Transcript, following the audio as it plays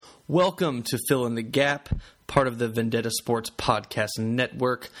Welcome to Fill in the Gap, part of the Vendetta Sports Podcast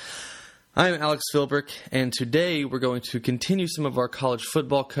Network. I'm Alex Philbrick, and today we're going to continue some of our college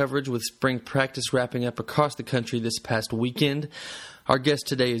football coverage with spring practice wrapping up across the country this past weekend. Our guest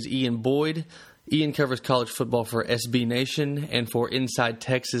today is Ian Boyd. Ian covers college football for SB Nation and for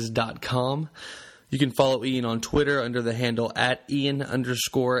InsideTexas.com. You can follow Ian on Twitter under the handle @Ian_A_Boyd.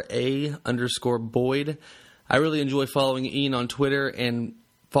 I really enjoy following Ian on Twitter and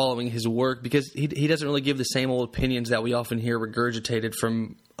following his work because he doesn't really give the same old opinions that we often hear regurgitated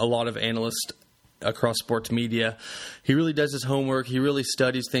from a lot of analysts across sports media. He really does his homework. He really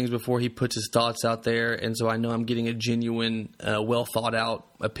studies things before he puts his thoughts out there, and so I know I'm getting a genuine, well-thought-out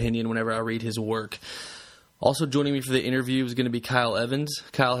opinion whenever I read his work. Also joining me for the interview is going to be Kyle Evans.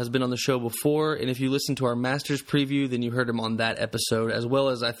 Kyle has been on the show before, and if you listen to our Masters preview, then you heard him on that episode, as well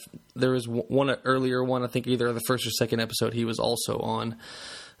as there was one earlier one, I think either the first or second episode he was also on.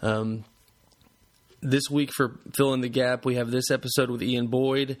 This week for Fill in the Gap, we have this episode with Ian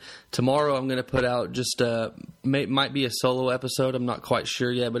Boyd. Tomorrow I'm going to put out just might be a solo episode. I'm not quite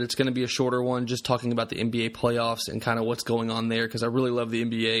sure yet, but it's going to be a shorter one just talking about the NBA playoffs and kind of what's going on there because I really love the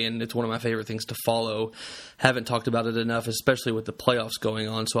NBA and it's one of my favorite things to follow. Haven't talked about it enough, especially with the playoffs going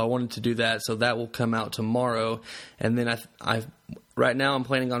on, so I wanted to do that. So that will come out tomorrow. And then right now I'm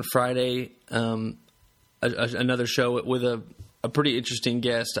planning on Friday another show with a pretty interesting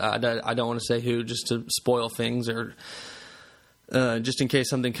guest. I don't want to say who just to spoil things or just in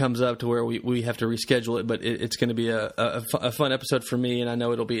case something comes up to where we have to reschedule it. But it's going to be a fun episode for me, and I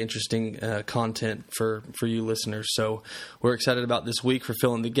know it'll be interesting content for you listeners. So we're excited about this week for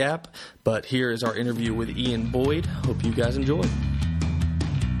Fill in the Gap. But here is our interview with Ian Boyd. Hope you guys enjoy.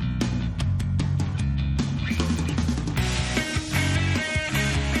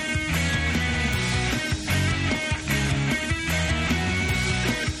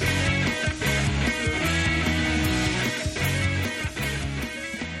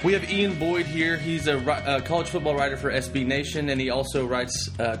 We have Ian Boyd here. He's a college football writer for SB Nation, and he also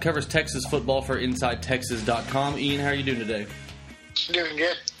covers Texas football for InsideTexas.com. Ian, how are you doing today? Doing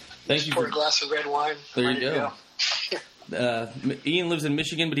good. Thank you. Pour a glass of red wine. There you go. Ian lives in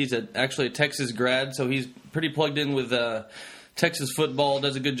Michigan, but he's actually a Texas grad, so he's pretty plugged in with Texas football.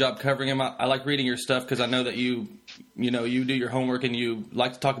 Does a good job covering him. I like reading your stuff because I know that you do your homework and you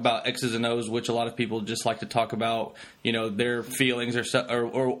like to talk about X's and O's, which a lot of people just like to talk about, their feelings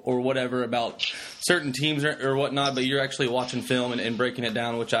or whatever about certain teams or whatnot. But you're actually watching film and breaking it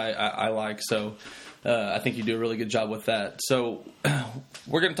down, which I like. So I think you do a really good job with that. So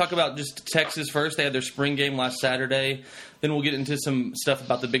we're going to talk about just Texas first. They had their spring game last Saturday. Then we'll get into some stuff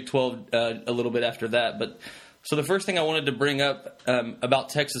about the Big 12 a little bit after that. So the first thing I wanted to bring up about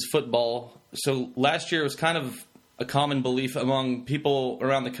Texas football, so last year it was kind of a common belief among people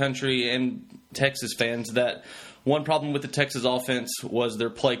around the country and Texas fans that one problem with the Texas offense was their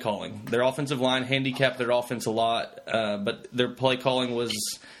play calling. Their offensive line handicapped their offense a lot, but their play calling was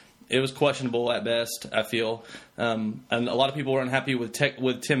questionable at best, I feel. And a lot of people were unhappy with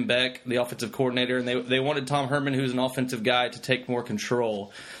Tim Beck, the offensive coordinator, and they wanted Tom Herman, who's an offensive guy, to take more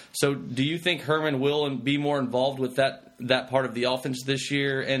control. So do you think Herman will be more involved with that part of the offense this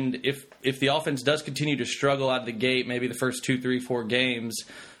year? And if the offense does continue to struggle out of the gate, maybe the first 2, 3, 4 games,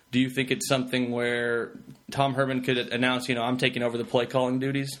 do you think it's something where Tom Herman could announce, I'm taking over the play calling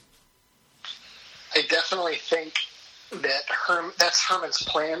duties? I definitely think that that's Herman's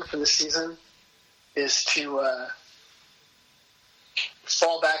plan for the season is to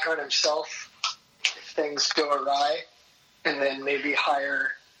fall back on himself if things go awry and then maybe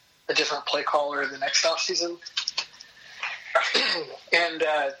hire a different play caller the next offseason. And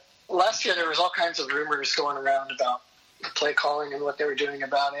last year there was all kinds of rumors going around about the play calling and what they were doing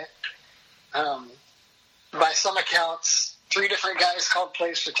about it. By some accounts, 3 different guys called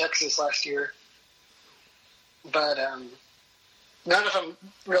plays for Texas last year. But none of them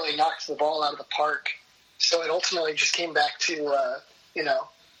really knocked the ball out of the park. So it ultimately just came back to,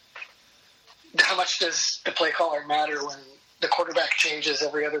 how much does the play caller matter when the quarterback changes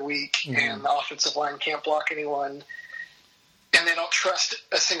every other week and the offensive line can't block anyone and they don't trust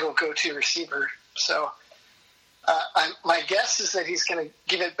a single go-to receiver. So my guess is that he's going to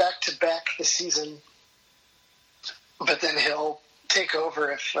give it back to Beck this season, but then he'll take over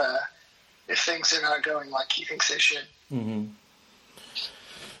if things are not going like he thinks they should. Mm-hmm.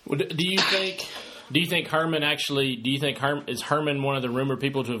 Well, do you think Herman is Herman one of the rumored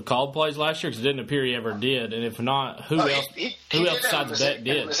people to have called plays last year? Because it didn't appear he ever did. And if not, who else besides Beck did?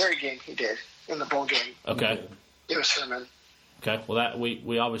 In the Missouri game, he did. In the bowl game. Okay. It was Herman. Okay. Well, that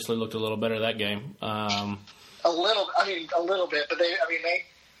we obviously looked a little better that game. A little bit, but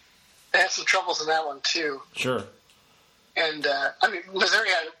they had some troubles in that one too. Sure. And Missouri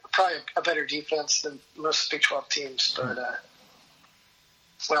had probably a better defense than most Big 12 teams, but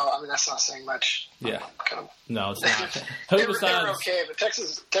that's not saying much. Yeah. Kind of, no, it's not. they were okay, but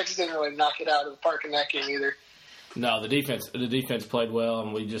Texas didn't really knock it out of the park in that game either. No, the defense played well,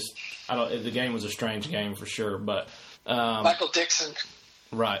 and the game was a strange game for sure. But Michael Dixon,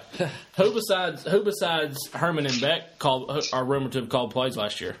 right? Who besides Herman and Beck are rumored to have called plays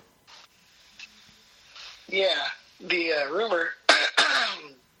last year? Yeah, the rumor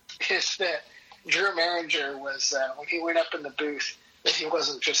is that Drew Maringer was when he went up in the booth, that he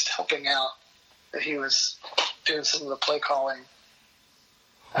wasn't just helping out, that he was doing some of the play calling.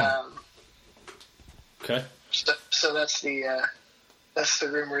 Okay. So that's the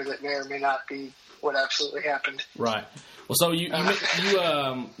rumor that may or may not be what absolutely happened. Right. Well, so you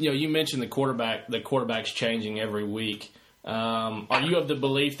mentioned the quarterback's changing every week. Are you of the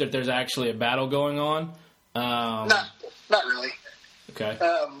belief that there's actually a battle going on? Not really. Okay.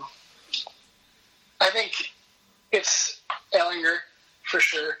 I think it's Ehlinger for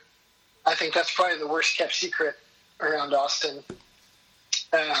sure. I think that's probably the worst kept secret around Austin.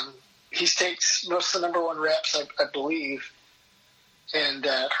 He takes most of the number one reps, I believe. And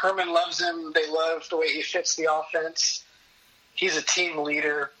Herman loves him. They love the way he fits the offense. He's a team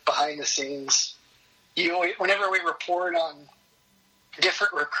leader behind the scenes. Whenever we report on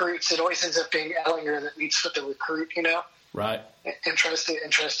different recruits, it always ends up being Ehlinger that meets with the recruit, Right. And tries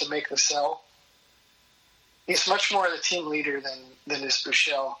to make the sell. He's much more of the team leader than is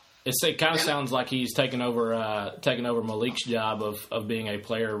Buechele. It kind of sounds like he's taken over Malik's job of being a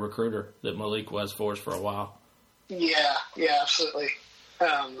player recruiter that Malik was for us for a while. Yeah, absolutely.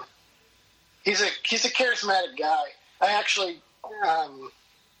 He's a charismatic guy. I actually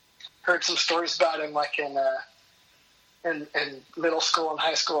heard some stories about him, like in middle school and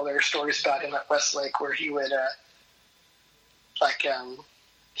high school. There were stories about him at Westlake where he would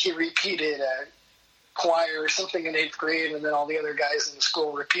he repeated choir or something in 8th grade, and then all the other guys in the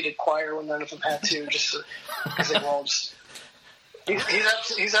school repeated choir when none of them had to, just because they won't.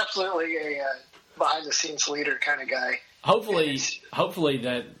 He's absolutely a behind the scenes leader kind of guy. Hopefully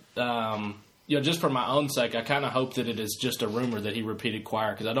that just for my own sake, I kind of hope that it is just a rumor that he repeated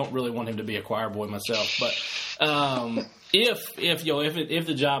choir, because I don't really want him to be a choir boy myself. But if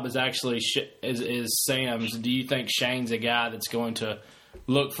the job is actually is Sam's, do you think Shane's a guy that's going to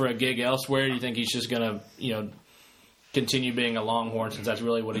look for a gig elsewhere? Do you think he's just going to, continue being a Longhorn, since that's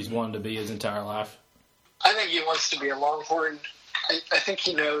really what he's wanted to be his entire life? I think he wants to be a Longhorn. I think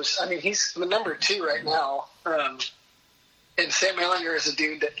he knows. I mean, he's the number 2 right now. And Sam Ehlinger is a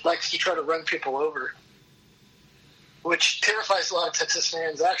dude that likes to try to run people over, which terrifies a lot of Texas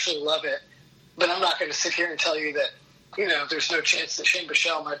fans. I actually love it. But I'm not going to sit here and tell you that, there's no chance that Shane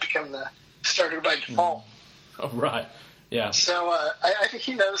Buechele might become the starter by default. Oh, right. Yeah. So I think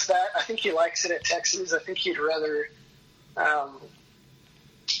he knows that. I think he likes it at Texas. I think he'd rather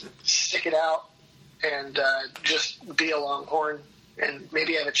stick it out and just be a Longhorn and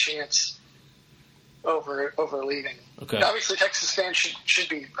maybe have a chance over leaving. Okay. But obviously, Texas fans should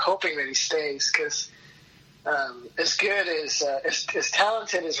be hoping that he stays, because as good as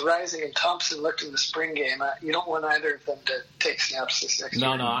talented as Rising and Thompson looked in the spring game, you don't want either of them to take snaps this next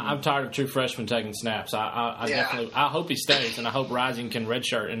year. No, I'm tired of true freshmen taking snaps. I definitely hope he stays, and I hope Rising can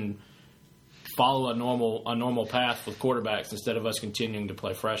redshirt and follow a normal path with quarterbacks instead of us continuing to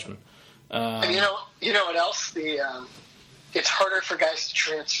play freshmen. And you know what else? It's harder for guys to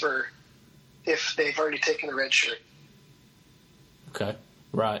transfer if they've already taken a red shirt. Okay.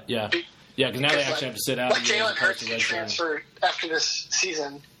 Right. Yeah. Because now they actually have to sit out. Like Jalen Hurts can transfer after this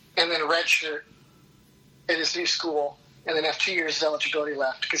season and then redshirt at his new school, and then have 2 years of eligibility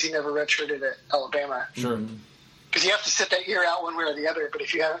left because he never redshirted at Alabama. Sure. Because you have to sit that year out one way or the other. But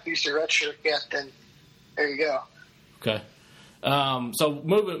if you haven't used your redshirt yet, then there you go. Okay. So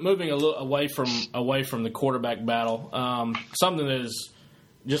moving a little away from the quarterback battle, something that is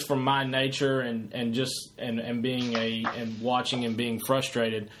just from my nature and being and watching and being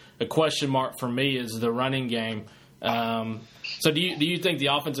frustrated, a question mark for me is the running game. So do you think the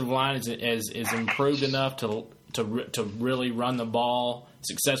offensive line is improved enough to really run the ball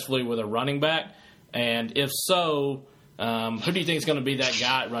successfully with a running back? And if so, who do you think is going to be that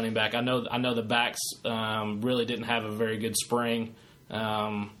guy at running back? I know the backs really didn't have a very good spring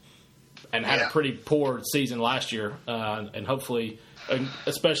and had a pretty poor season last year. And hopefully,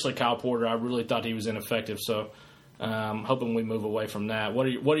 especially Kyle Porter, I really thought he was ineffective. So hoping we move away from that. What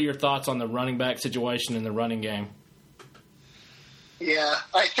are your thoughts on the running back situation in the running game? Yeah,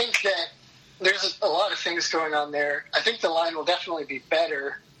 I think that there's a lot of things going on there. I think the line will definitely be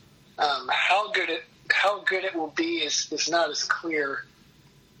better. How good it will be is not as clear.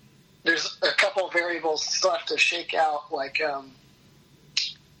 There's a couple of variables still have to shake out, like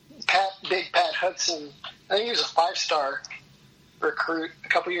Big Pat Hudson. I think he was a 5-star recruit a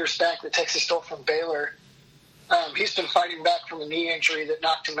couple years back that Texas stole from Baylor. He's been fighting back from a knee injury that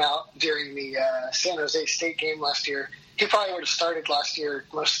knocked him out during the San Jose State game last year. He probably would have started last year,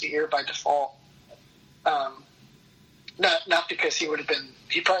 most of the year by default. Not because he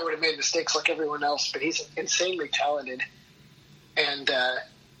probably would have made mistakes like everyone else, but he's insanely talented. And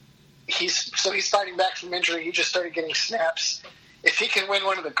he's fighting back from injury. He just started getting snaps. If he can win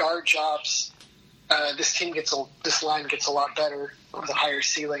one of the guard jobs, this line gets a lot better with a higher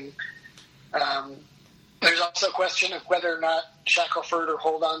ceiling. There's also a question of whether or not Shackelford will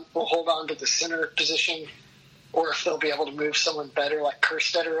hold on to the center position, or if they'll be able to move someone better like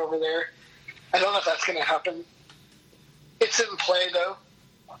Kerstetter over there. I don't know if that's going to happen. It's in play, though.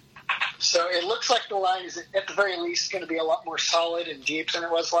 So it looks like the line is, at the very least, going to be a lot more solid and deep than it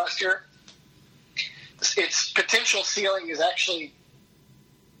was last year. Its potential ceiling is actually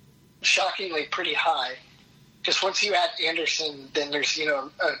shockingly pretty high. Just once you add Anderson, then there's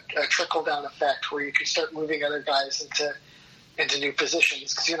a trickle-down effect where you can start moving other guys into new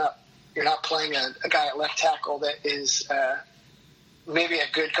positions, because you're not playing a guy at left tackle that is maybe a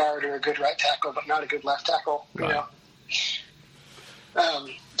good guard or a good right tackle, but not a good left tackle. Right.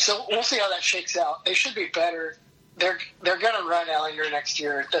 So we'll see how that shakes out. They should be better. They're going to run Ehlinger next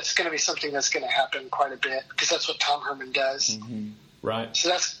year. That's going to be something that's going to happen quite a bit, because that's what Tom Herman does. Mm-hmm. Right. So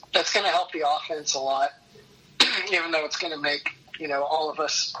that's going to help the offense a lot, even though it's going to make all of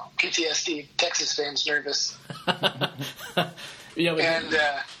us PTSD Texas fans nervous. And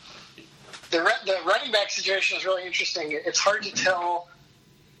the running back situation is really interesting. It's hard to tell.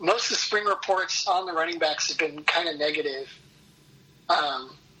 Most of the spring reports on the running backs have been kind of negative.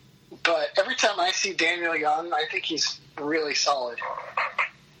 But every time I see Daniel Young, I think he's really solid.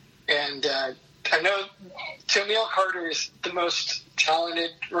 And I know Tennille Carter is the most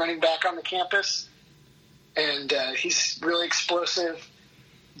talented running back on the campus. And he's really explosive.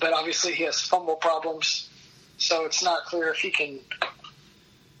 But obviously he has fumble problems. So it's not clear if he can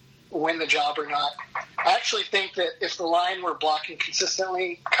win the job or not. I actually think that if the line were blocking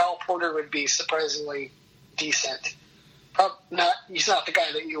consistently, Kyle Porter would be surprisingly decent. He's not the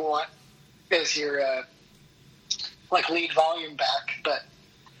guy that you want as your lead volume back, but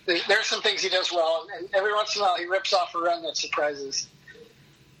there's some things he does well, and every once in a while he rips off a run that surprises.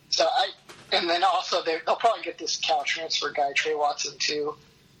 And then also they'll probably get this Cal transfer guy Trey Watson too.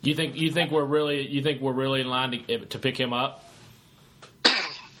 You think we're really in line to pick him up?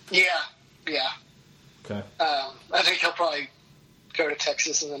 Yeah. Okay. I think he'll probably go to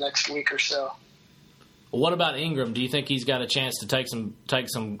Texas in the next week or so. What about Ingram? Do you think he's got a chance to take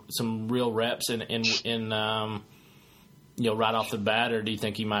some real reps in right off the bat, or do you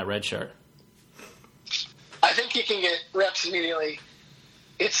think he might redshirt? I think he can get reps immediately.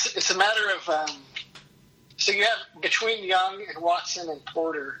 It's a matter of so you have between Young and Watson and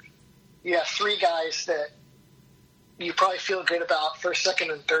Porter, you have three guys that you probably feel good about first,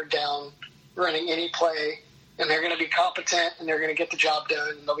 second, and third down running any play, and they're going to be competent and they're going to get the job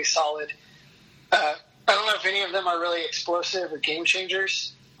done and they'll be solid. I don't know if any of them are really explosive or game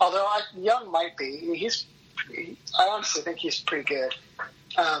changers, although Young might be. I honestly think he's pretty good.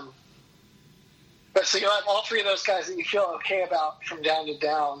 But so you'll have all three of those guys that you feel okay about from down to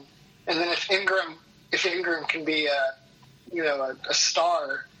down, and then if Ingram can be a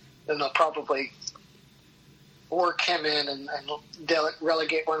star, then they'll probably work him in and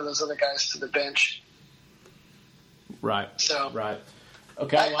relegate one of those other guys to the bench. Right. So right.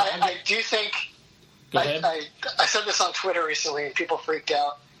 Okay. I do think. Go ahead. I said this on Twitter recently, and people freaked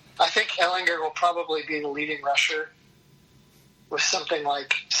out. I think Ehlinger will probably be the leading rusher with something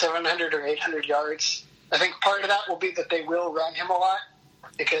like 700 or 800 yards. I think part of that will be that they will run him a lot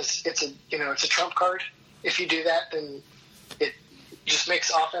because it's a trump card. If you do that, then it just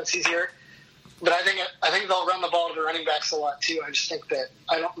makes offense easier. But I think they'll run the ball to the running backs a lot too. I just think that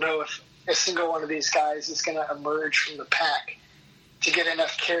I don't know if a single one of these guys is going to emerge from the pack to get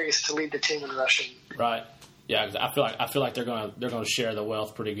enough carries to lead the team in rushing. Right. Yeah, I feel like they're going to share the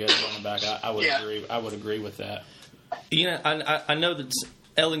wealth pretty good running back. I would agree. I would agree with that. I know that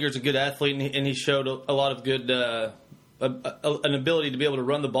Ehlinger's a good athlete and he showed a lot of good an ability to be able to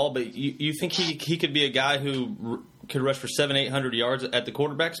run the ball. But you think he could be a guy who could rush for 700-800 yards at the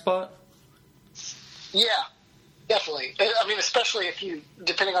quarterback spot? Yeah, definitely. I mean, especially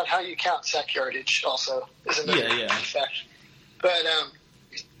depending on how you count sack yardage, also is another fact. But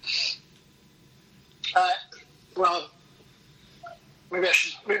maybe I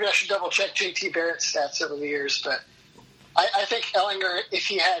should double check JT Barrett's stats over the years, but I think Ehlinger, if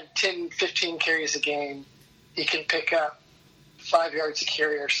he had 10, 15 carries a game, he can pick up 5 yards a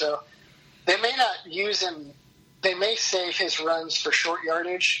carry or so. They may not use him. They may save his runs for short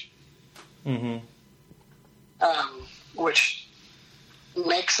yardage, which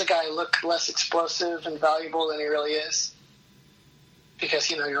makes the guy look less explosive and valuable than he really is, because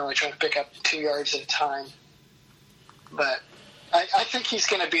you're only trying to pick up 2 yards at a time. But I think he's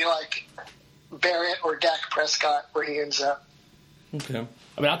going to be like Barrett or Dak Prescott, where he ends up. Okay.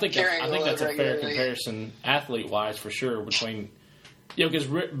 I mean, I think that's a fair comparison, athlete-wise, for sure, between. Because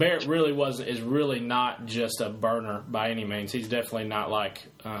Barrett is really not just a burner by any means. He's definitely not like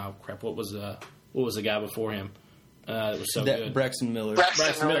what was the guy before him? That was so good. Braxton Miller.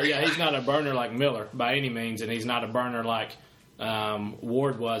 Braxton Miller. Yeah, he's not a burner like Miller by any means, and he's not a burner like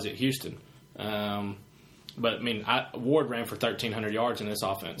Ward was at Houston. But I mean, Ward ran for 1,300 yards in this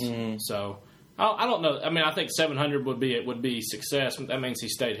offense. So I don't know. I mean, I think 700 would be success. That means he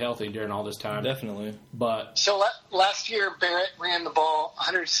stayed healthy during all this time. Definitely. But so last year, Barrett ran the ball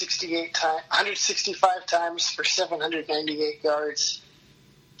 165 times for 798 yards,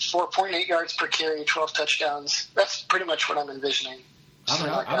 4.8 yards per carry, 12 touchdowns. That's pretty much what I'm envisioning.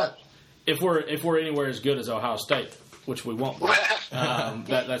 If we're anywhere as good as Ohio State, which we won't be,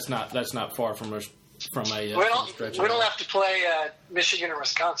 that's not far from us. We don't have to play Michigan or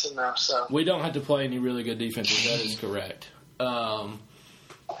Wisconsin, though. So we don't have to play any really good defenses. That is correct. My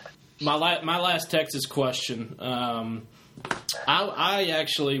last Texas question. I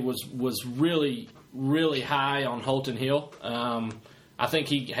actually was really, really high on Holton Hill. I think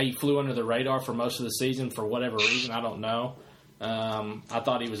he flew under the radar for most of the season for whatever reason. I don't know. I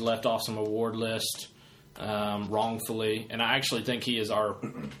thought he was left off some award list wrongfully, and I actually think he's our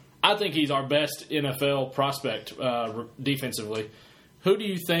best NFL prospect defensively. Who do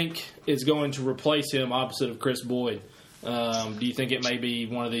you think is going to replace him opposite of Chris Boyd? Do you think it may be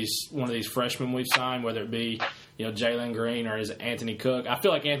one of these freshmen we've signed, whether it be Jalen Green or is it Anthony Cook? I feel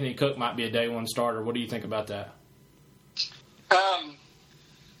like Anthony Cook might be a day one starter. What do you think about that?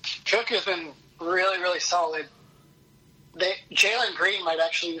 Cook has been really, really solid. Jalen Green might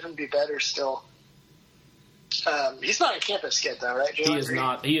actually even be better still. He's not on campus yet, though, right? He is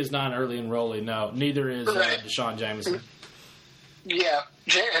not. He is not an early enrollee. No, neither is Deshaun Jameson. Yeah,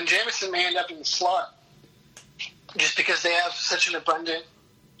 and Jameson may end up in the slot just because they have such an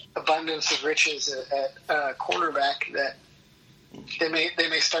abundance of riches at cornerback that they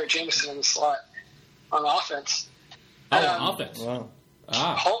may start Jameson in the slot on offense. Offense. Wow.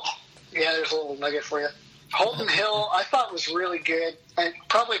 There's a little nugget for you. Holton Hill, I thought was really good, and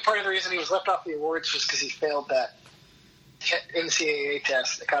probably part of the reason he was left off the awards was because he failed that NCAA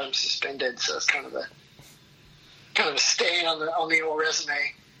test that got him suspended. So it's kind of a stain on the old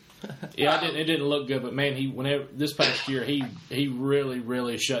resume. Yeah, it didn't look good, but man, this past year he really,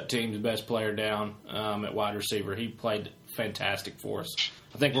 really shut teams' best player down at wide receiver. He played fantastic for us.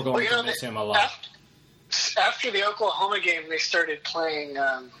 I think we're going to miss him a lot. After the Oklahoma game, they started playing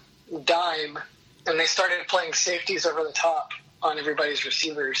dime. And they started playing safeties over the top on everybody's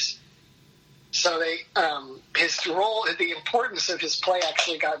receivers. So his role, the importance of his play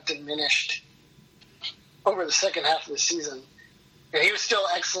actually got diminished over the second half of the season. And he was still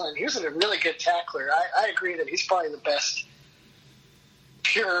excellent. He was a really good tackler. I agree that he's probably the best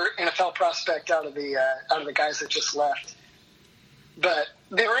pure NFL prospect out of the guys that just left. But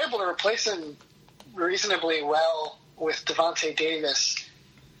they were able to replace him reasonably well with Devontae Davis.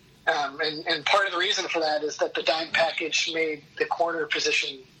 And part of the reason for that is that the dime package made the corner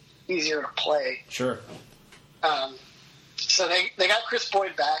position easier to play. Sure. So they got Chris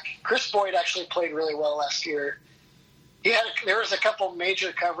Boyd back. Chris Boyd actually played really well last year. There was a couple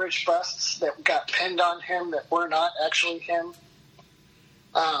major coverage busts that got pinned on him that were not actually him.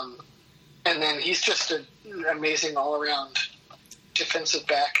 And then he's just an amazing all-around defensive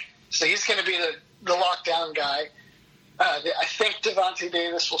back. So he's going to be the lockdown guy. I think Devontae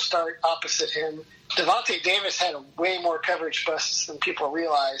Davis will start opposite him. Devontae Davis had way more coverage busts than people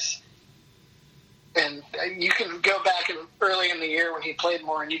realize. And you can go back early in the year when he played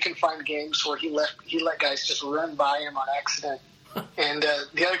more, and you can find games where he let guys just run by him on accident, and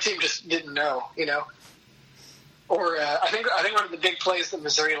the other team just didn't know, Or I think one of the big plays that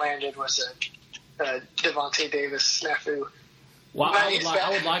Missouri landed was a Devontae Davis snafu. Well, I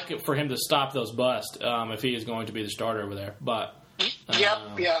would like it for him to stop those busts if he is going to be the starter over there. But yeah.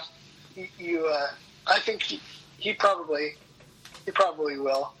 I think he probably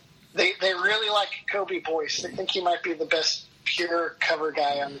will. They really like Kobe Boyce. They think he might be the best pure cover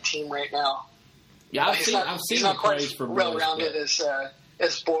guy on the team right now. Yeah, I've seen he's not quite praise for well rounded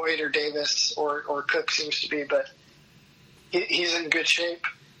as Boyd or Davis or Cook seems to be, but he's in good shape.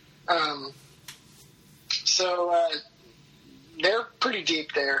 So they're pretty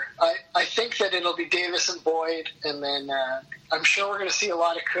deep there. I think that it'll be Davis and Boyd, and then I'm sure we're going to see a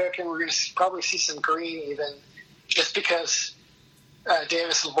lot of Cook, and we're going to probably see some Green even, just because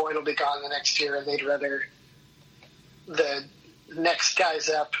Davis and Boyd will be gone the next year, and they'd rather the next guys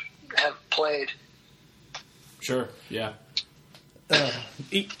up have played. Sure, yeah.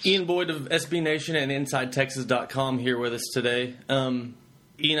 Ian Boyd of SB Nation and InsideTexas.com here with us today.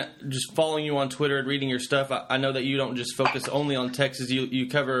 Ian, just following you on Twitter and reading your stuff, I know that you don't just focus only on Texas. You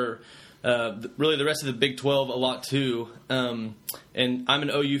cover really the rest of the Big 12 a lot too. And I'm an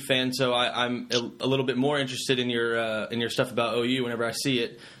OU fan, so I'm a little bit more interested in your stuff about OU whenever I see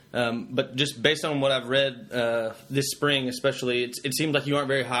it. But just based on what I've read this spring, especially, it seems like you aren't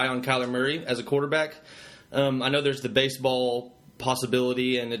very high on Kyler Murray as a quarterback. I know there's the baseball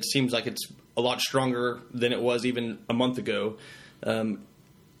possibility, and it seems like it's a lot stronger than it was even a month ago.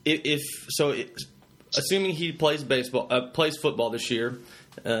 Assuming he plays football this year,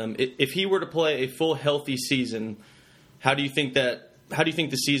 if he were to play a full healthy season, how do you think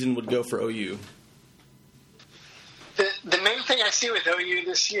the season would go for OU? The main thing I see with OU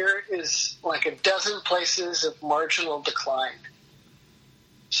this year is like a dozen places of marginal decline.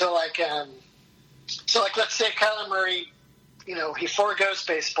 So like let's say Kyler Murray, he forgoes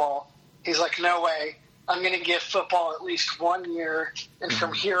baseball. He's like, no way. I'm going to give football at least 1 year, and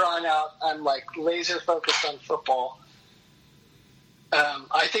from here on out, I'm like laser focused on football.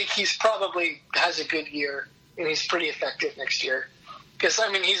 I think he's probably has a good year, and he's pretty effective next year. Because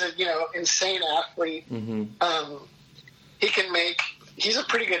he's a insane athlete. Mm-hmm. He's a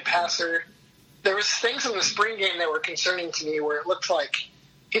pretty good passer. There was things in the spring game that were concerning to me where it looked like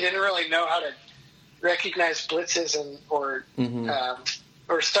he didn't really know how to recognize blitzes or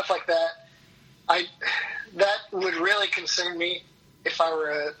stuff like that. That would really concern me if I were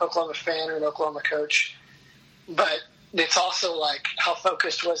an Oklahoma fan or an Oklahoma coach. But it's also like, how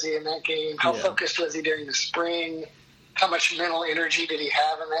focused was he in that game? How focused was he during the spring? How much mental energy did he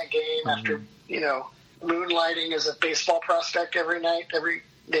have in that game after, moonlighting as a baseball prospect every night, every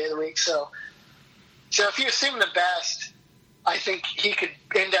day of the week? So if you assume the best, I think he could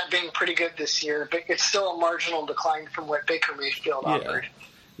end up being pretty good this year, but it's still a marginal decline from what Baker Mayfield offered,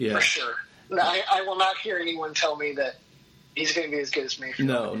 for sure. I will not hear anyone tell me that he's going to be as good as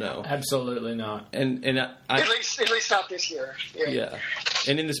Mayfield. No, absolutely not. And at least not this year. Yeah.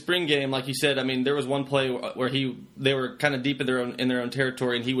 And in the spring game, like you said, there was one play where they were kind of deep in their own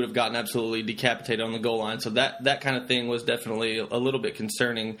territory, and he would have gotten absolutely decapitated on the goal line. So that kind of thing was definitely a little bit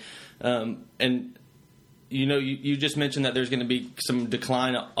concerning. And you just mentioned that there's going to be some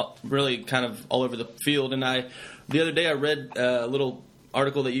decline, really kind of all over the field. And the other day I read a little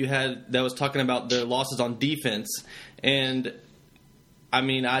article that you had that was talking about the losses on defense, and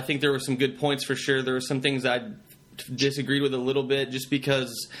I think there were some good points for sure. There were some things I disagreed with a little bit, just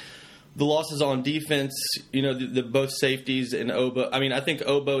because the losses on defense, the both safeties and Obo. I think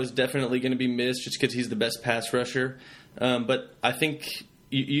Obo is definitely going to be missed just because he's the best pass rusher. But I think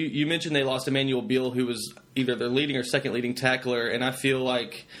you mentioned they lost Emmanuel Beal, who was either their leading or second leading tackler, and I feel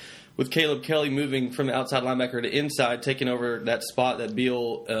like with Caleb Kelly moving from the outside linebacker to inside, taking over that spot that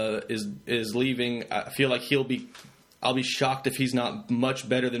Beal is leaving, I feel like I'll be shocked if he's not much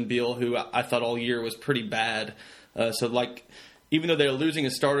better than Beal, who I thought all year was pretty bad. Even though they're losing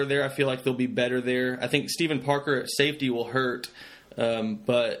a starter there, I feel like they'll be better there. I think Stephen Parker at safety will hurt,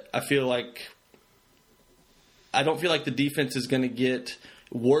 but I don't feel like the defense is going to get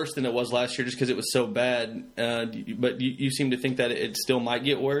worse than it was last year just because it was so bad. But you seem to think that it still might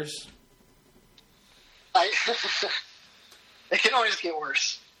get worse? It can always get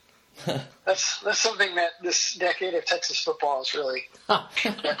worse. That's something that this decade of Texas football has really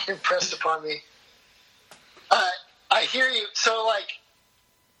impressed upon me. I hear you. So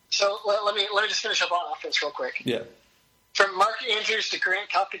let me just finish up on offense real quick. Yeah. From Mark Andrews to Grant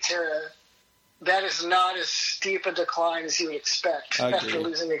Calcaterra, that is not as steep a decline as you would expect after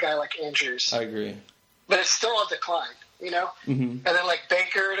losing a guy like Andrews. I agree. But it's still a decline, Mm-hmm. And then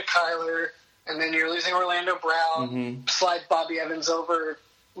Baker to Kyler, and then you're losing Orlando Brown, slide Bobby Evans over,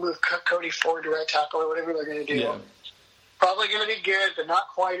 move Cody Ford to right tackle or whatever they're going to do. Yeah. Probably going to be good, but not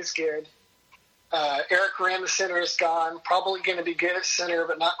quite as good. Eric Ram, the center, is gone. Probably going to be good at center,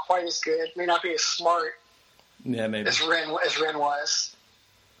 but not quite as good. May not be as smart as Ren was.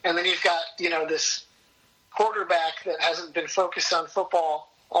 And then you've got, this quarterback that hasn't been focused on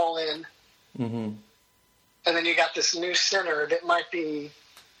football all in. Mm-hmm. And then you got this new center that might be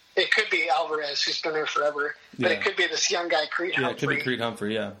it could be Alvarez, who's been there forever, but it could be this young guy, Creed Humphrey. Yeah, it could be Creed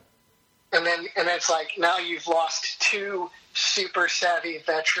Humphrey, yeah. And it's like now you've lost two super savvy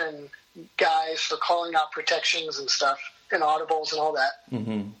veteran guys for calling out protections and stuff and audibles and all that.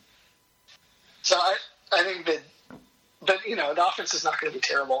 Mm-hmm. So I think that, but the offense is not going to be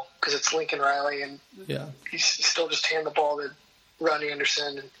terrible because it's Lincoln Riley and he's still just hand the ball to Rodney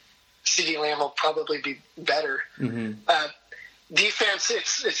Anderson, and CeeDee Lamb will probably be better. Mm-hmm. Defense,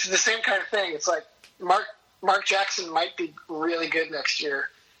 it's the same kind of thing. It's like Mark Jackson might be really good next year,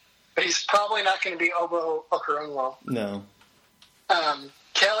 but he's probably not going to be Obo Okoronkwo. No.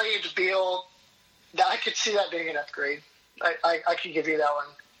 Kelly to Beal, I could see that being an upgrade. I could give you that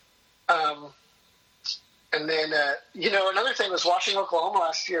one. And then, another thing was watching Oklahoma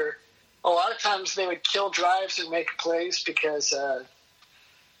last year. A lot of times they would kill drives and make plays because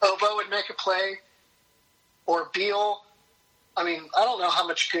Obo would make a play or Beal. I mean, I don't know how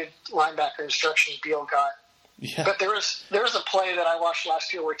much good linebacker instruction Beal got. Yeah. But there was a play that I watched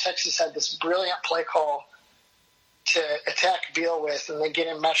last year where Texas had this brilliant play call to attack Beal with, and they get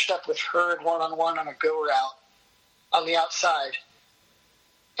him matched up with Hurd one-on-one on a go route on the outside.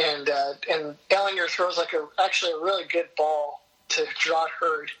 And Ehlinger throws actually a really good ball to Gerard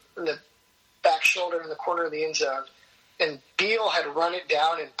Hurd in the back shoulder in the corner of the end zone. And Beal had run it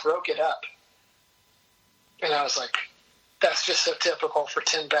down and broke it up. And I was like, that's just so typical for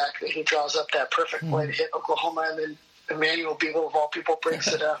Tim Beck that he draws up that perfect play to hit Oklahoma, and then Emmanuel Beagle, of all people, breaks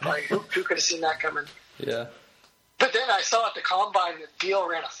it up. Like, who could have seen that coming? Yeah. But then I saw at the Combine that Beal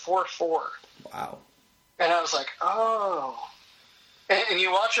ran a 4.4. Wow. And I was like, oh. And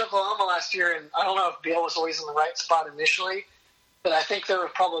you watch Oklahoma last year, and I don't know if Beal was always in the right spot initially, but I think there were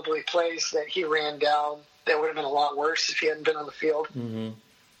probably plays that he ran down that would have been a lot worse if he hadn't been on the field. Mm-hmm.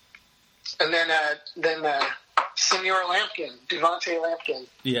 And then Senior Lampkin, Devontae Lampkin.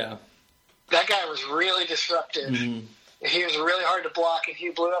 Yeah. That guy was really disruptive. Mm-hmm. He was really hard to block, and he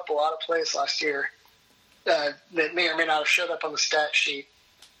blew up a lot of plays last year that may or may not have showed up on the stat sheet.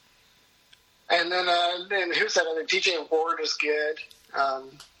 And then who's that other? DJ Ward was good.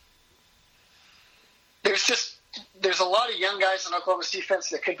 There's a lot of young guys in Oklahoma's defense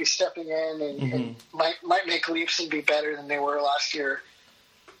that could be stepping in and might make leaps and be better than they were last year.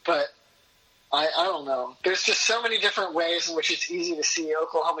 But I don't know. There's just so many different ways in which it's easy to see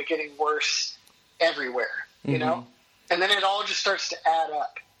Oklahoma getting worse everywhere, you know? And then it all just starts to add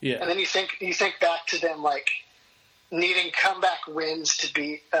up. Yeah. And then you think back to them like needing comeback wins to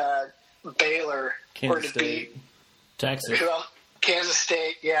beat Baylor Kansas or to State. beat Texas. Kansas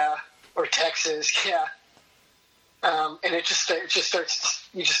State, yeah, or Texas, yeah. And it just starts.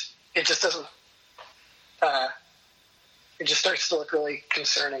 It just doesn't. It just starts to look really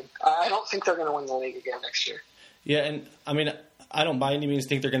concerning. I don't think they're going to win the league again next year. Yeah, and I mean, I don't by any means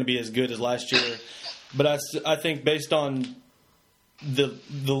think they're going to be as good as last year, but I think based on the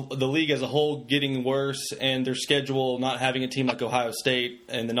league as a whole getting worse and their schedule not having a team like Ohio State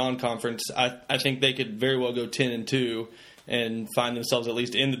and the non-conference, I think they could very well go 10-2 and find themselves at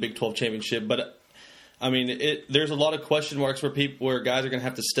least in the Big 12 championship. But I mean, there's a lot of question marks where guys are going to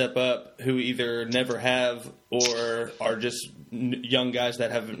have to step up who either never have or are just young guys that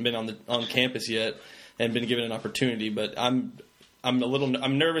haven't been on campus yet and been given an opportunity. But I'm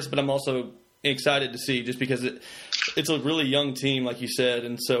nervous, but I'm also excited to see, just because it's a really young team, like you said,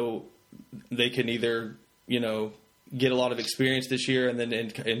 and so they can either get a lot of experience this year and then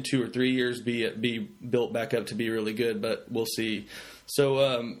in 2 or 3 years be built back up to be really good. But we'll see.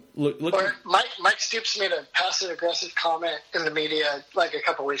 So look. Or Mike Stoops made a passive-aggressive comment in the media like a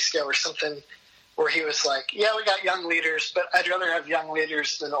couple weeks ago or something, where he was like, "Yeah, we got young leaders, but I'd rather have young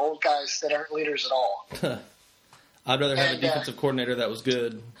leaders than old guys that aren't leaders at all." I'd rather have a defensive coordinator that was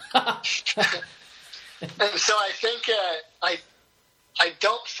good. And so I think I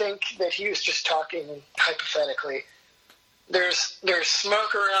don't think that he was just talking hypothetically. There's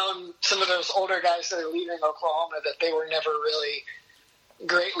smoke around some of those older guys that are leaving Oklahoma that they were never really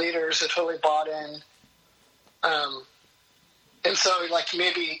great leaders that totally bought in. And so, like,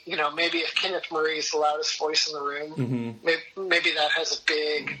 maybe if Kenneth Murray is the loudest voice in the room, maybe that has a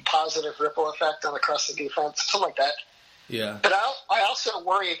big positive ripple effect across the defense, something like that. Yeah. But I also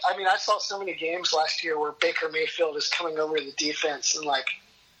worried. I mean, I saw so many games last year where Baker Mayfield is coming over to the defense and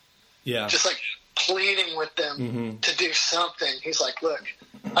just pleading with them to do something. He's like, "Look,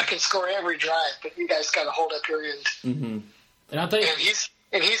 I can score every drive, but you guys got to hold up your end." Mm-hmm. And I think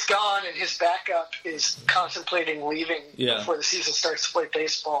he's gone, and his backup is contemplating leaving before the season starts to play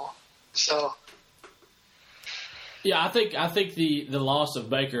baseball. So, yeah, I think the loss of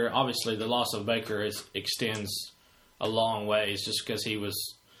Baker, obviously, the loss of Baker extends a long ways, just because he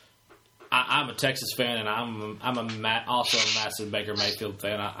was I'm a Texas fan, and I'm also a massive Baker Mayfield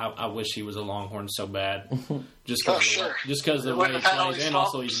fan. I wish he was a Longhorn so bad, just because of the way he plays, and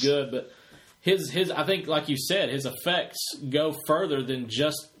also he's good. But his I think, like you said, his effects go further than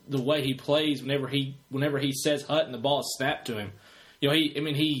just the way he plays. Whenever he says hut and the ball is snapped to him,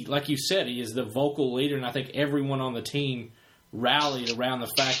 he like you said, he is the vocal leader, and I think everyone on the team rallied around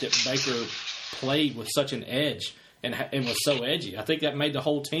the fact that Baker played with such an edge and was so edgy. I think that made the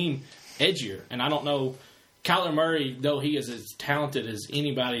whole team edgier. And I don't know, Kyler Murray, though he is as talented as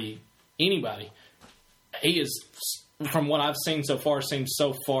anybody, he is, from what I've seen so far, seems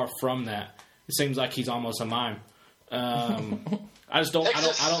so far from that. It seems like he's almost a mime. I just don't.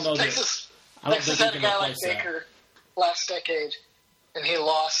 I don't know. Texas had a guy like Baker last decade, and they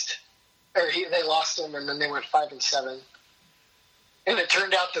lost him, and then they went 5-7. And it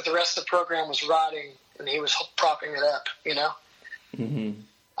turned out that the rest of the program was rotting, and he was propping it up. Mm-hmm.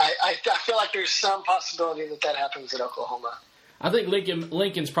 I feel like there's some possibility that happens at Oklahoma. I think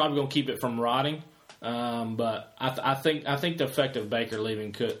Lincoln's probably going to keep it from rotting, but I think the effect of Baker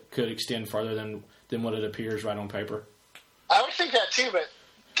leaving could extend further than what it appears right on paper. I would think that too, but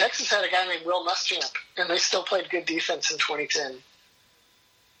Texas had a guy named Will Muschamp, and they still played good defense in 2010.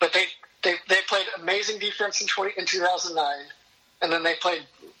 But they played amazing defense in 2009, and then they played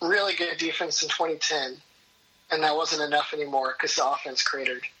really good defense in 2010. And that wasn't enough anymore because the offense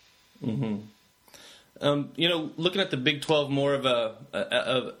cratered. Mm-hmm. Looking at the Big 12 more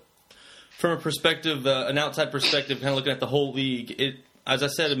of from a perspective, an outside perspective, kind of looking at the whole league. As I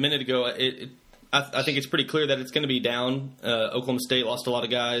said a minute ago, I think it's pretty clear that it's going to be down. Oklahoma State lost a lot of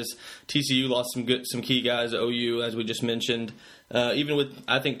guys. TCU lost some key guys. OU, as we just mentioned. Even with,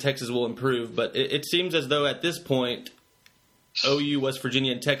 I think Texas will improve, but it seems as though at this point, OU, West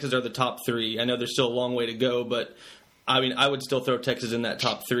Virginia, and Texas are the top three. I know there's still a long way to go, but I would still throw Texas in that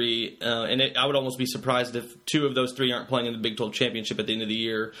top three. I would almost be surprised if two of those three aren't playing in the Big 12 championship at the end of the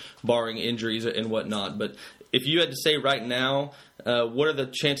year, barring injuries and whatnot. But if you had to say right now, what are the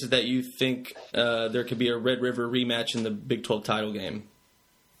chances that you think there could be a Red River rematch in the Big 12 title game?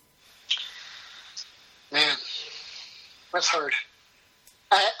 Man, that's hard.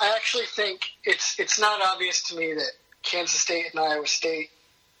 I actually think it's not obvious to me that Kansas State and Iowa State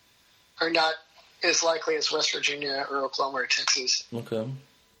are not as likely as West Virginia or Oklahoma or Texas. Okay.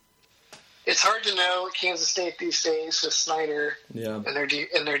 It's hard to know at Kansas State these days with Snyder and their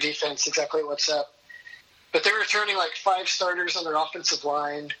defense exactly what's up. But they're returning like 5 starters on their offensive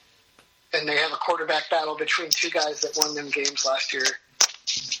line, and they have a quarterback battle between 2 guys that won them games last year.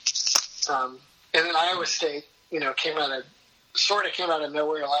 And then Iowa State, came out of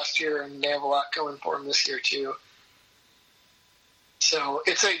nowhere last year, and they have a lot going for them this year too. So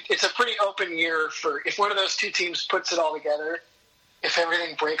it's a pretty open year for if one of those 2 teams puts it all together. If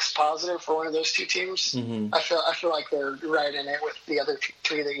everything breaks positive for one of those 2 teams, mm-hmm. I feel like they're right in it with the other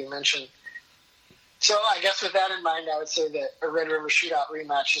 3 that you mentioned. So I guess with that in mind, I would say that a Red River shootout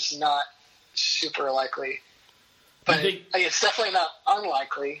rematch is not super likely, but it's definitely not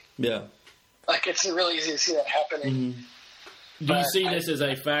unlikely. Yeah, like it's really easy to see that happening. Mm-hmm. Do you see this as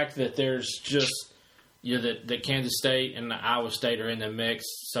a fact that there's just that Kansas State and Iowa State are in the mix?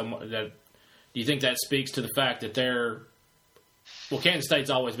 Do you think that speaks to the fact that Kansas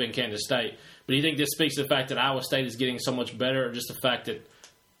State's always been Kansas State, but do you think this speaks to the fact that Iowa State is getting so much better, or just the fact that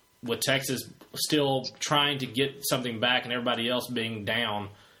with Texas still trying to get something back and everybody else being down,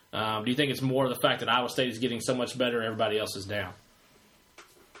 do you think it's more the fact that Iowa State is getting so much better and everybody else is down?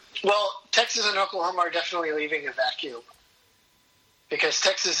 Well, Texas and Oklahoma are definitely leaving a vacuum because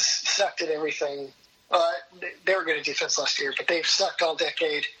Texas sucked at everything. They were good at defense last year, but they've sucked all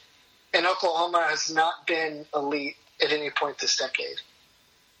decade, and Oklahoma has not been elite at any point this decade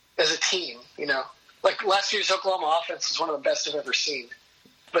as a team. Like last year's Oklahoma offense was one of the best I've ever seen,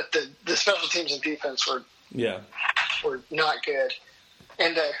 but the special teams and defense were not good.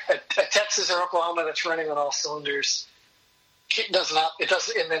 And a Texas or Oklahoma that's running on all cylinders and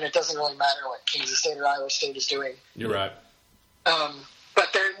then it doesn't really matter what Kansas State or Iowa State is doing. You're right. But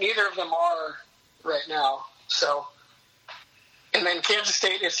neither of them are right now. So, and then Kansas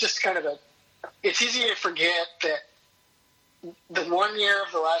State, it's just kind of it's easy to forget that the 1 year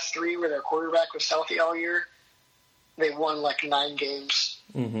of the last 3 where their quarterback was healthy all year, they won like 9 games.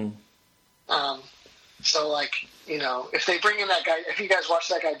 Mm-hmm. So if they bring in that guy, if you guys watched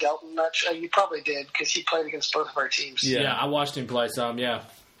that guy Delton much, you probably did because he played against both of our teams. Yeah, I watched him play some. Yeah,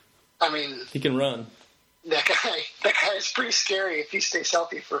 I mean he can run. That guy is pretty scary if he stays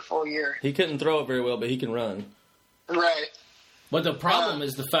healthy for a full year. He couldn't throw it very well, but he can run. Right. But the problem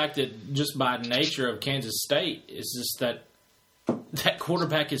is the fact that just by nature of Kansas State is just that that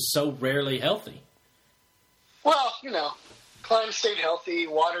quarterback is so rarely healthy. Well, Klein stayed healthy.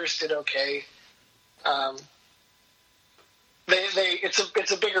 Waters did okay.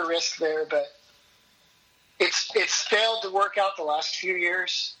 It's a bigger risk there, but it's failed to work out the last few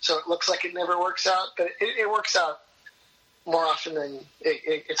years, so it looks like it never works out. But it works out more often than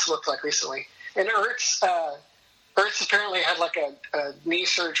it's looked like recently. And Ertz apparently had like a knee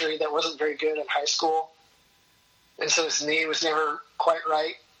surgery that wasn't very good in high school, and so his knee was never quite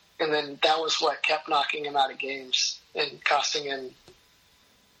right. And then that was what kept knocking him out of games and costing him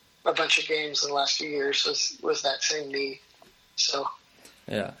a bunch of games in the last few years was that same knee. So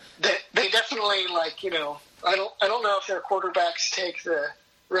yeah, they definitely I don't know if their quarterbacks take the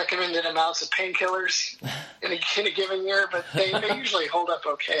recommended amounts of painkillers in a given year, but they usually hold up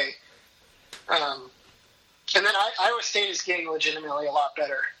okay. And then Iowa State is getting legitimately a lot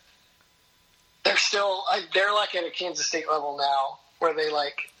better. They're like at a Kansas State level now, where they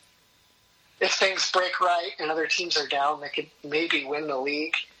if things break right and other teams are down, they could maybe win the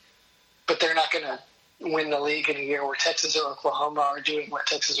league, but they're not going to win the league in a year where Texas or Oklahoma are doing what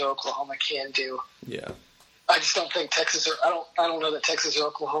Texas or Oklahoma can do. Yeah, I just don't think I don't know that Texas or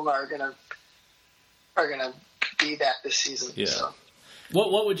Oklahoma are gonna be that this season. Yeah. So.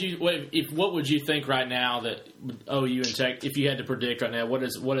 What would you think right now that OU and Tech, if you had to predict right now, what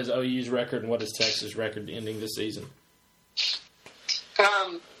is OU's record and what is Texas' record ending this season?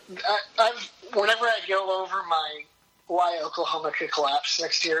 Whenever I go over my why Oklahoma could collapse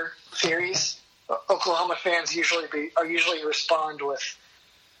next year theories, Oklahoma fans usually respond with,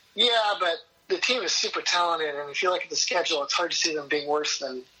 yeah, but the team is super talented, and if you look at the schedule, it's hard to see them being worse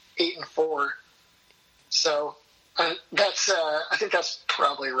than 8-4. So I think that's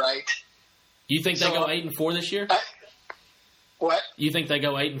probably right. You think they go 8-4 this year? What? You think they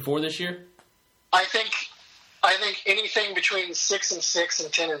go 8-4 this year? I think anything between 6-6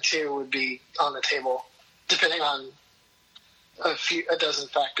 and 10-2 would be on the table, depending on a dozen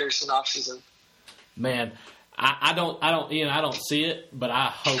factors in off season. Man, I don't see it, but I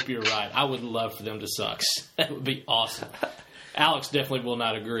hope you're right. I would love for them to suck. That would be awesome. Alex definitely will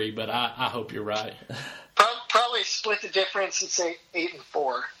not agree, but I hope you're right. Probably split the difference and say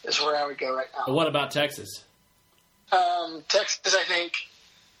 8-4 is where I would go right now. But what about Texas? Texas, I think,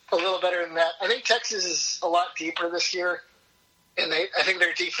 a little better than that. I think Texas is a lot deeper this year, and I think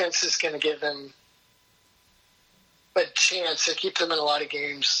their defense is going to give them a chance to keep them in a lot of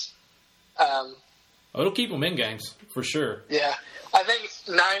games. It'll keep them in games, for sure. Yeah. I think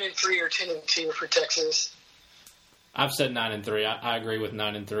 9-3 or 10-2 for Texas. I've said 9-3. I agree with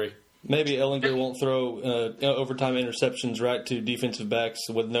 9-3. Maybe Ellinger won't throw overtime interceptions right to defensive backs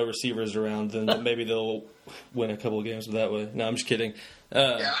with no receivers around, then maybe they'll win a couple of games that way. No, I'm just kidding.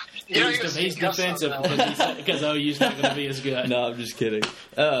 Yeah. He's defensive because OU's not going to be as good. No, I'm just kidding.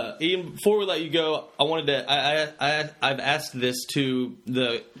 Ian, before we let you go, I wanted to. I've asked this to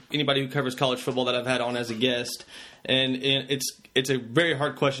anybody who covers college football that I've had on as a guest, and it's a very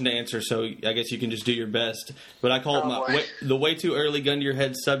hard question to answer. So I guess you can just do your best. But I call it the way too early gun to your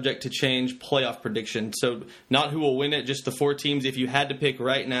head, subject to change playoff prediction. So not who will win it, just the 4 teams. If you had to pick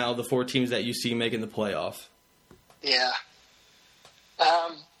right now, the 4 teams that you see making the playoff. Yeah.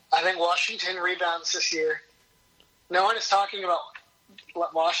 I think Washington rebounds this year. No one is talking about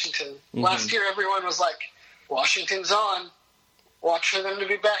Washington. Mm-hmm. Last year, everyone was like, Washington's on. Watch for them to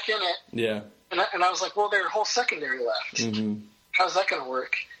be back in it. Yeah. And I was like, well, their whole secondary left. Mm-hmm. How's that going to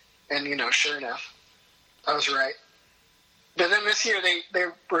work? And, sure enough, I was right. But then this year,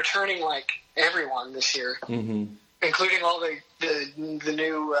 they're returning like everyone this year, mm-hmm. including all the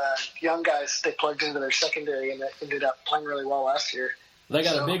new young guys they plugged into their secondary and that ended up playing really well last year. They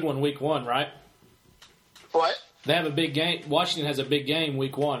got a big one week 1, right? What? They have a big game. Washington has a big game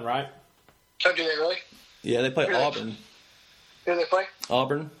week 1, right? Oh, do they really? Yeah, they play Auburn. Who do they play?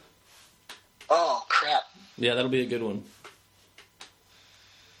 Auburn. Oh, crap. Yeah, that'll be a good one.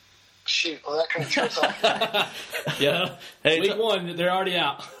 Shoot, well, that kind of throws off. Yeah. Hey, week 1, they're already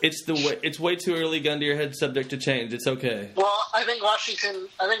out. It's way too early, gun to your head, subject to change. It's okay. Well, I think Washington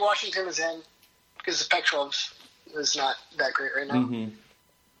is in because the Pac-12 is not that great right now. Mm-hmm.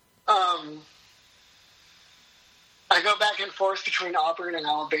 I go back and forth between Auburn and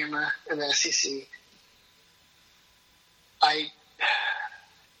Alabama in the SEC. I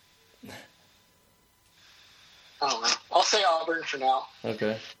don't know. I'll say Auburn for now.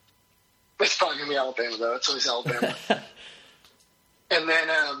 Okay. It's probably going to be Alabama, though. It's always Alabama. And then,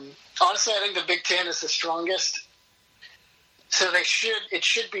 honestly, I think the Big Ten is the strongest. So it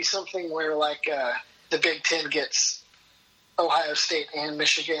should be something where, like, the Big Ten gets Ohio State and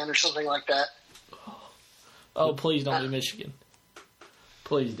Michigan or something like that. Oh, please don't be Michigan.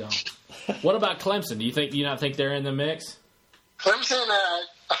 Please don't. What about Clemson? Do you not think they're in the mix? Clemson, I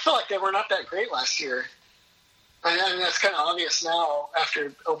feel like they were not that great last year. I mean, that's kind of obvious now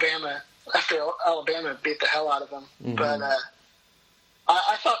after Alabama beat the hell out of them. Mm-hmm. But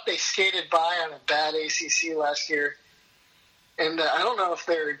I thought they skated by on a bad ACC last year. And I don't know if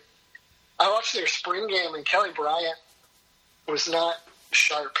I watched their spring game, and Kelly Bryant was not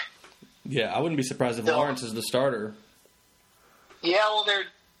sharp. Yeah, I wouldn't be surprised if Lawrence is the starter. Yeah, well,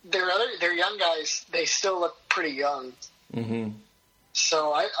 they're young guys. They still look pretty young. Mm-hmm.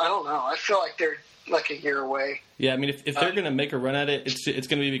 So I don't know. I feel like they're like a year away. Yeah, I mean, if they're going to make a run at it, it's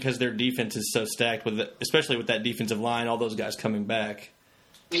going to be because their defense is so stacked, especially with that defensive line, all those guys coming back.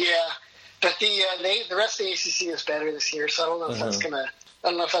 Yeah, but the rest of the ACC is better this year, so I don't know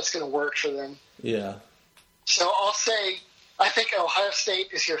if that's gonna work for them. Yeah. So I'll say I think Ohio State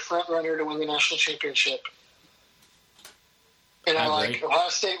is your front runner to win the national championship. And I like Ohio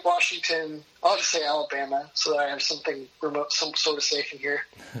State, Washington. I'll just say Alabama, so that I have something remote, some sort of safe in here,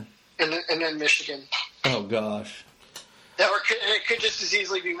 and then Michigan. Oh gosh. It could just as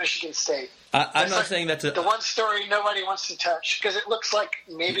easily be Michigan State. I'm not saying that's the one story nobody wants to touch, because it looks like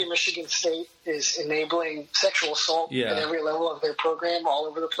maybe Michigan State is enabling sexual assault at every level of their program all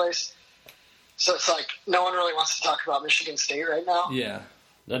over the place. So it's like no one really wants to talk about Michigan State right now. Yeah.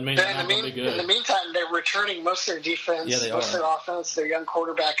 That means they're not going to be good. In the meantime, they're returning most of their defense, most of their offense. Their young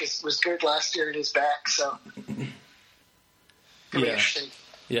quarterback was good last year and is back. So it'll be interesting.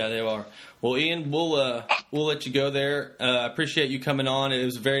 Yeah, they are. Well, Ian, we'll let you go there. I appreciate you coming on. It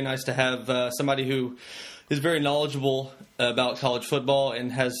was very nice to have somebody who is very knowledgeable about college football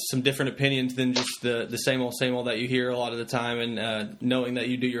and has some different opinions than just the same old that you hear a lot of the time. And knowing that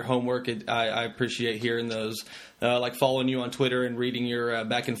you do your homework, I appreciate hearing those. Like following you on Twitter and reading your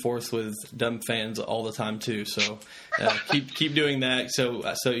back and forth with dumb fans all the time too. So keep doing that so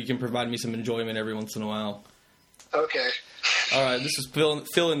you can provide me some enjoyment every once in a while. Okay. All right, this is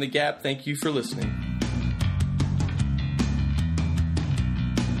Fill in the Gap. Thank you for listening.